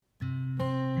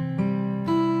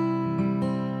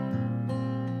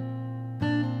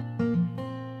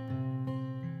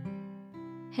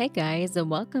Hey guys, and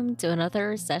welcome to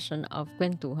another session of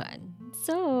Kwentuhan.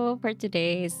 So, for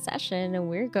today's session,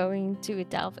 we're going to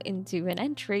delve into an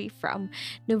entry from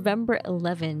November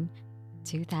 11,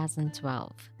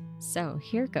 2012. So,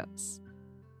 here goes.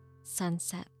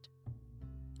 Sunset.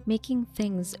 Making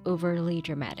things overly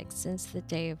dramatic since the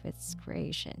day of its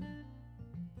creation.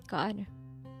 God,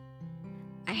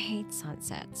 I hate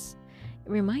sunsets.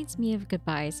 It reminds me of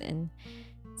goodbyes and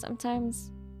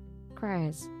sometimes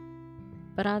cries.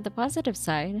 But on the positive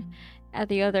side, at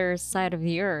the other side of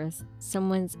the earth,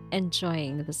 someone's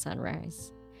enjoying the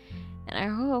sunrise. And I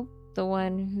hope the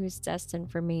one who's destined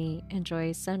for me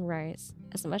enjoys sunrise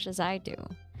as much as I do.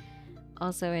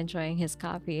 Also enjoying his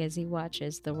coffee as he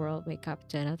watches the world wake up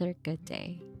to another good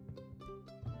day.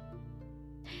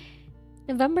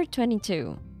 November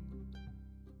 22.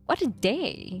 What a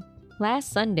day!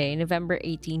 Last Sunday, November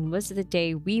 18, was the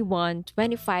day we won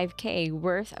 25K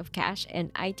worth of cash and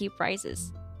IT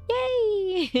prizes.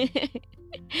 Yay!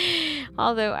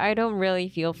 Although I don't really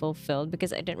feel fulfilled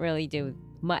because I didn't really do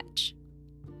much.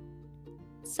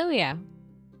 So yeah.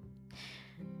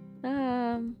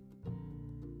 Um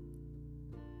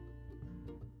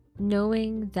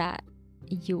Knowing that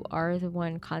you are the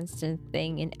one constant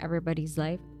thing in everybody's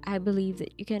life, I believe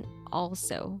that you can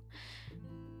also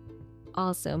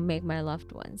make my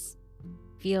loved ones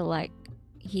feel like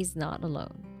he's not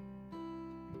alone.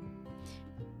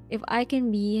 If I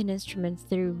can be an instrument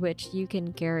through which you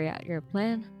can carry out your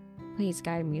plan, please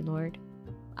guide me, Lord.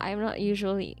 I am not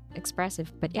usually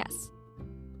expressive, but yes,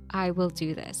 I will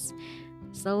do this.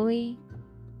 Slowly,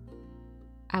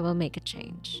 I will make a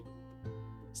change,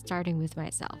 starting with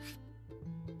myself.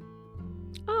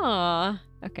 Ah,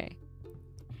 okay.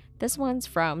 This one's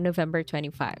from November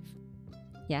 25.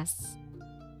 Yes,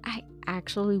 I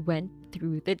actually went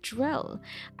through the drill.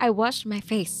 I washed my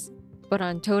face, put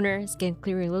on toner, skin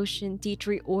clearing lotion, tea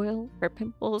tree oil for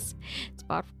pimples,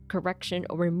 spot correction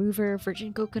or remover,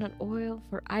 virgin coconut oil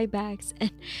for eye bags,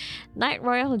 and night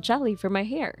royal jelly for my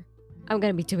hair. I'm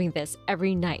gonna be doing this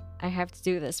every night. I have to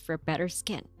do this for better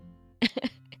skin.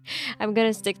 I'm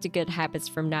gonna stick to good habits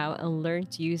from now and learn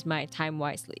to use my time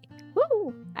wisely.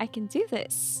 Woo! I can do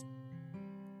this.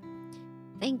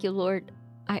 Thank you, Lord.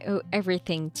 I owe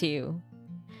everything to you.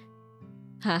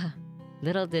 Ha!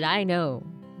 Little did I know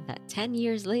that 10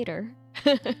 years later.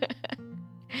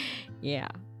 Yeah.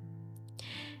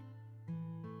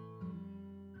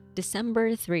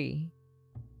 December 3.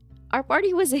 Our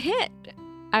party was a hit.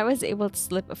 I was able to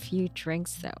slip a few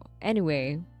drinks though.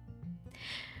 Anyway.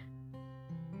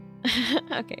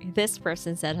 Okay, this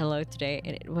person said hello today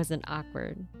and it wasn't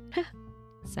awkward.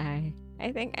 Sigh.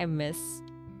 I think I miss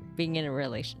being in a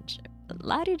relationship.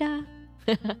 La di da.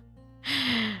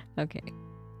 Okay.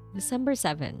 December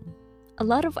 7. A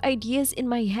lot of ideas in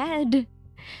my head.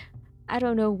 I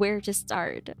don't know where to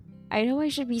start. I know I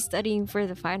should be studying for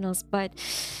the finals, but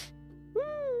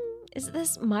is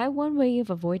this my one way of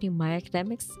avoiding my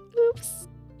academics? Oops.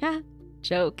 Yeah,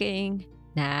 joking.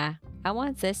 Nah, I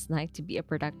want this night to be a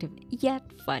productive yet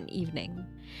fun evening.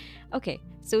 Okay,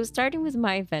 so starting with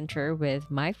my adventure with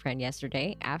my friend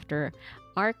yesterday, after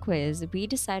our quiz, we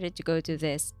decided to go to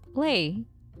this play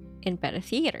in Peta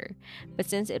Theater. But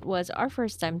since it was our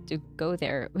first time to go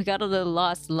there, we got a little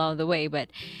lost along the way, but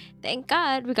thank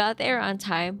God we got there on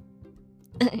time.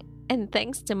 And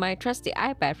thanks to my trusty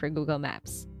iPad for Google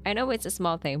Maps. I know it's a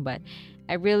small thing, but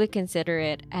I really consider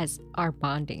it as our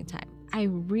bonding time. I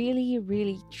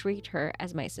really treat her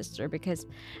as my sister because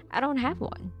I don't have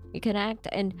one. We connect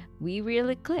and we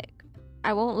really click.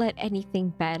 I won't let anything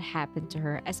bad happen to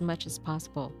her as much as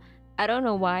possible. I don't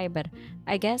know why, but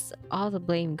I guess all the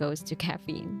blame goes to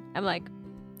caffeine. I'm like,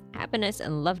 happiness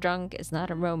and love drunk is not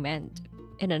a romantic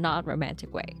in a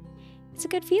non-romantic way. It's a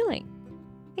good feeling.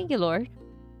 Thank you, Lord.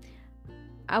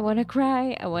 I want to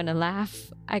cry, I want to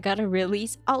laugh. I gotta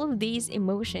release all of these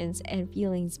emotions and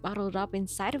feelings bottled up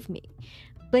inside of me.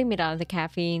 Blame it on the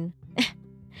caffeine.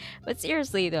 But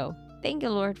seriously, though, thank you,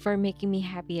 Lord, for making me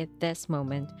happy at this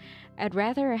moment. I'd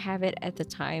rather have it at the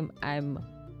time I'm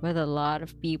with a lot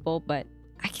of people, but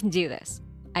I can do this.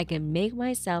 I can make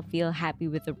myself feel happy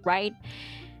with the right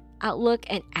outlook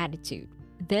and attitude.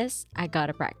 This I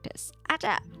gotta practice.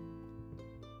 Acha!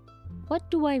 What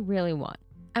do I really want?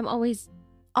 I'm always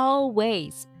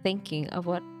thinking of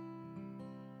what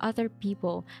other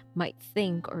people might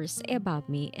think or say about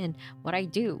me and what I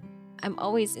do. I'm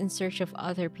always in search of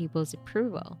other people's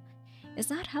approval. It's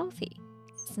not healthy.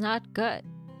 It's not good.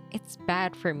 It's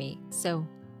bad for me. So,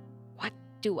 what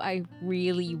do I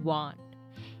really want?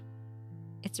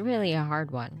 It's really a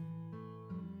hard one.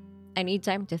 I need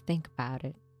time to think about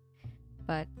it.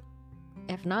 But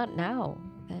if not now,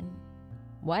 then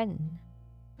One,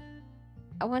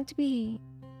 I want to be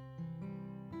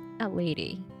a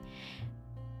lady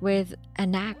with a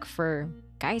knack for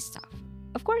guy stuff.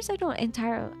 Of course, I don't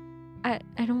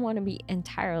want to be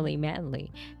entirely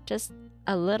manly. Just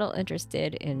a little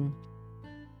interested in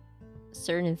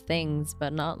certain things,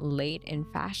 but not late in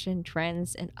fashion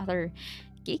trends and other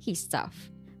geeky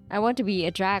stuff. I want to be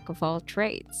a jack of all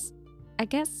trades. I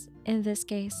guess in this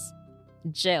case,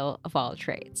 Jill of all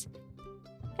trades.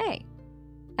 Hey,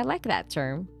 I like that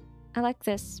term. I like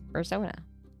this persona.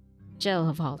 Jill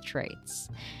of all trades.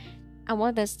 I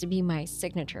want this to be my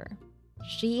signature.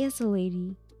 She is a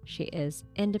lady. She is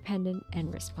independent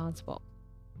and responsible.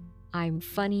 I'm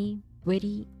funny,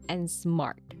 witty, and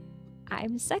smart.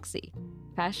 I'm sexy,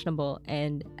 fashionable,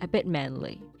 and a bit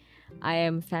manly. I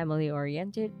am family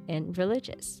oriented and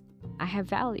religious. I have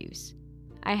values.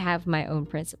 I have my own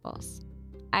principles.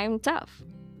 I am tough.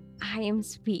 I am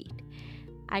sweet.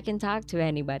 I can talk to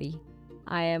anybody.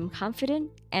 I am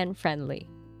confident and friendly.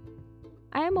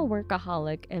 I am a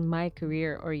workaholic and my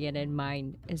career oriented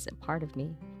mind is a part of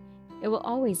me. It will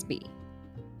always be.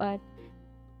 But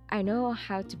I know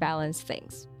how to balance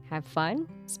things, have fun,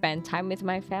 spend time with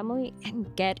my family,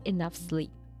 and get enough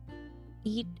sleep.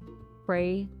 Eat,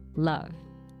 pray, love.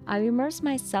 I immerse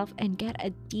myself and get a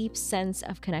deep sense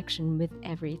of connection with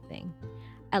everything.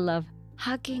 I love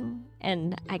hugging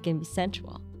and I can be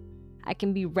sensual. I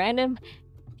can be random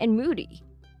and moody,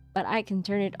 but I can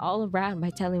turn it all around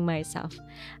by telling myself,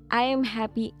 I am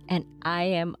happy and I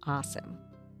am awesome.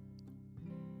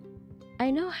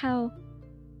 I know how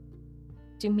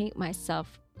to make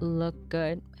myself look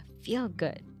good, feel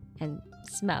good, and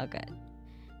smell good.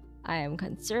 I am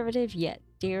conservative yet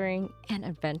daring and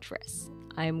adventurous.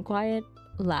 I am quiet,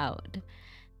 loud.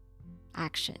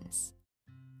 Actions.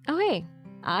 Oh, hey,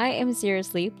 I am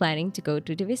seriously planning to go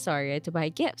to Divisoria to buy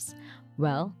gifts.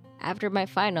 Well, after my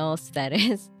finals, that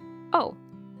is. Oh,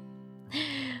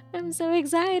 I'm so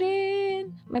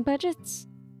excited. My budget's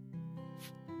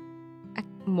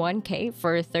 1K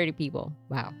for 30 people.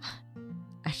 Wow.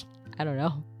 I don't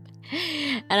know.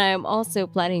 And I am also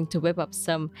planning to whip up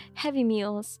some heavy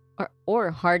meals or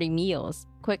hearty meals,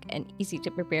 quick and easy to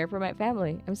prepare for my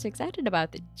family. I'm so excited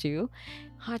about it too.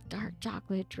 Hot dark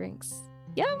chocolate drinks.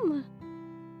 Yum!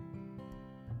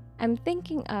 I'm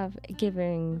thinking of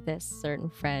giving this certain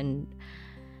friend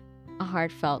a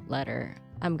heartfelt letter.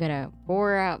 I'm gonna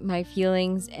pour out my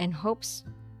feelings and hopes,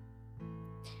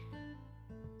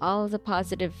 all the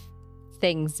positive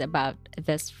things about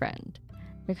this friend.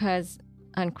 Because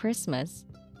on Christmas,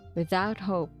 without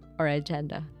hope or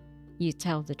agenda, you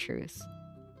tell the truth.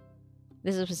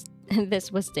 This was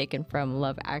this was taken from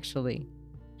Love Actually.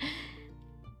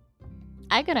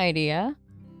 I got an idea.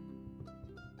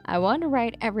 I want to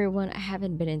write everyone I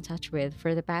haven't been in touch with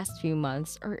for the past few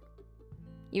months or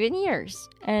even years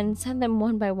and send them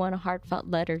one by one a heartfelt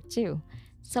letter too.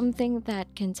 Something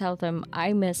that can tell them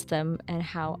I miss them and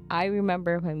how I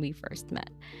remember when we first met.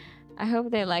 I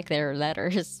hope they like their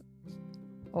letters.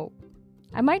 Oh,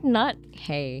 I might not.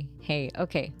 Hey,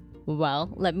 okay. Well,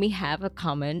 let me have a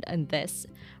comment on this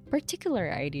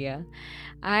particular idea.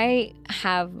 I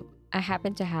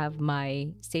happen to have my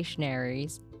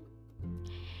stationaries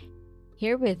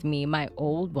here with me, my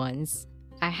old ones.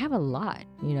 I have a lot,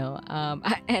 you know.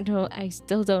 I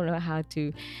still don't know how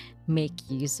to make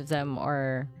use of them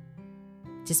or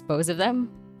dispose of them.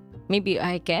 Maybe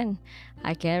I can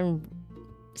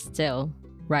still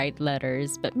write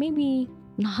letters, but maybe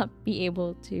not be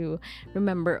able to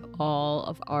remember all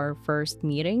of our first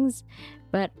meetings.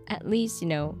 But at least, you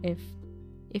know,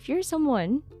 if you're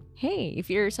someone, hey, if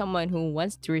you're someone who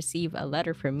wants to receive a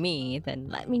letter from me, then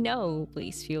let me know.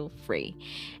 Please feel free.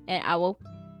 And I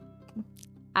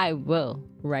will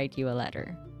write you a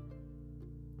letter.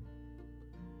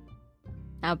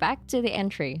 Now back to the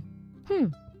entry.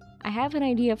 I have an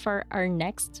idea for our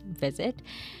next visit.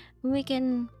 We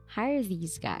can hire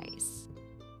these guys.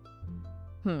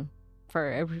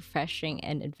 For a refreshing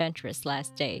and adventurous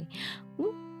last day.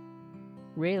 Ooh,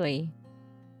 really?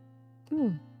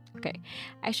 Okay.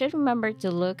 I should remember to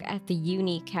look at the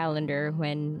uni calendar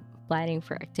when planning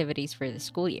for activities for the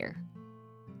school year.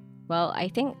 Well, I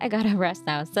think I gotta rest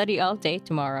now. Study all day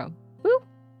tomorrow. Woo!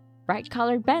 Bright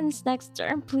colored pens next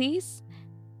term, please.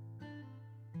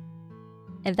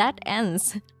 And that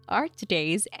ends our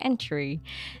today's entry.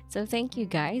 So thank you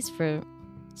guys for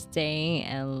staying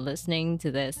and listening to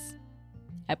this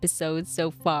episode so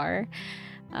far.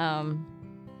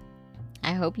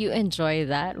 I hope you enjoy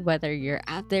that, whether you're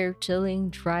out there chilling,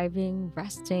 driving,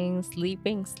 resting,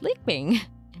 sleeping.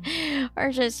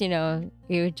 or just,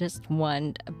 you just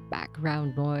want a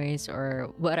background noise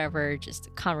or whatever, just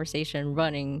a conversation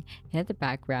running in the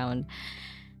background.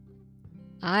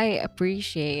 I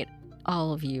appreciate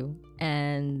all of you.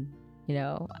 And,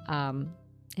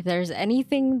 if there's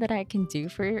anything that I can do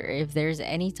for you, or if there's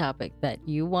any topic that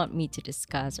you want me to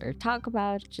discuss or talk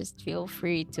about, just feel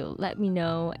free to let me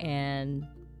know and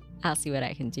I'll see what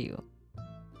I can do.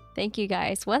 Thank you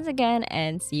guys once again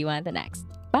and see you on the next.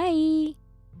 Bye.